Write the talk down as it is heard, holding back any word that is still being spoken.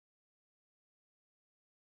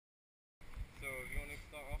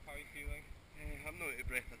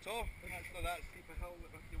breath at all. That's not that steep a hill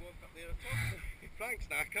that you walk up there at all. Frank's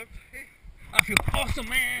knackered. I feel awesome,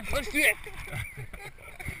 man. Let's do it.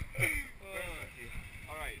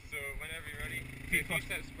 Alright, so whenever you're ready, take a few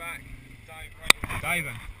steps back, dive right over. Dive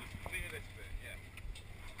in. Just clear this bit, yeah.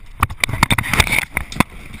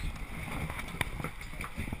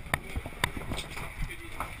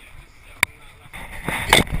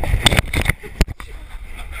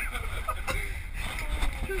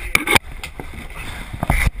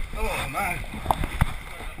 Oh man.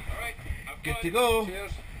 Alright, Good to go.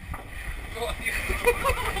 Cheers.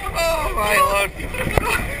 Oh my lord.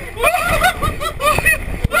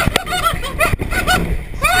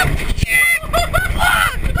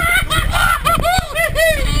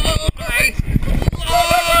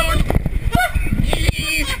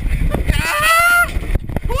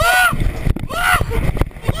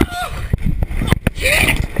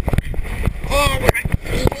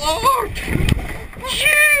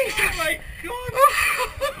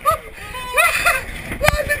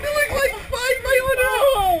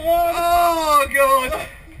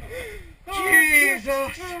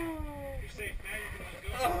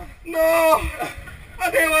 No!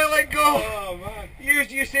 I didn't want to let go! Oh man.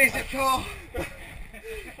 You says it all. I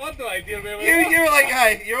had no idea where we You were like,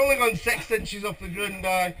 aye, you're only going 6 inches off the ground,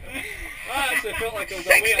 aye. I actually felt like I was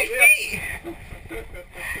 60 way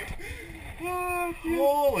up feet!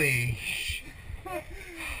 Holy sh...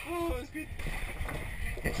 Oh, that was good.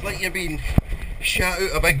 It's like you're being shot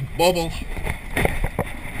out a big bubble.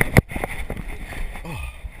 Oh.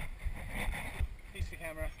 Piece the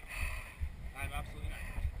camera. I'm absolutely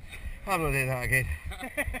not. I'm not doing that again.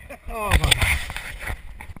 Oh man.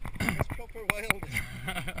 It's proper wild.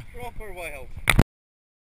 Proper wild.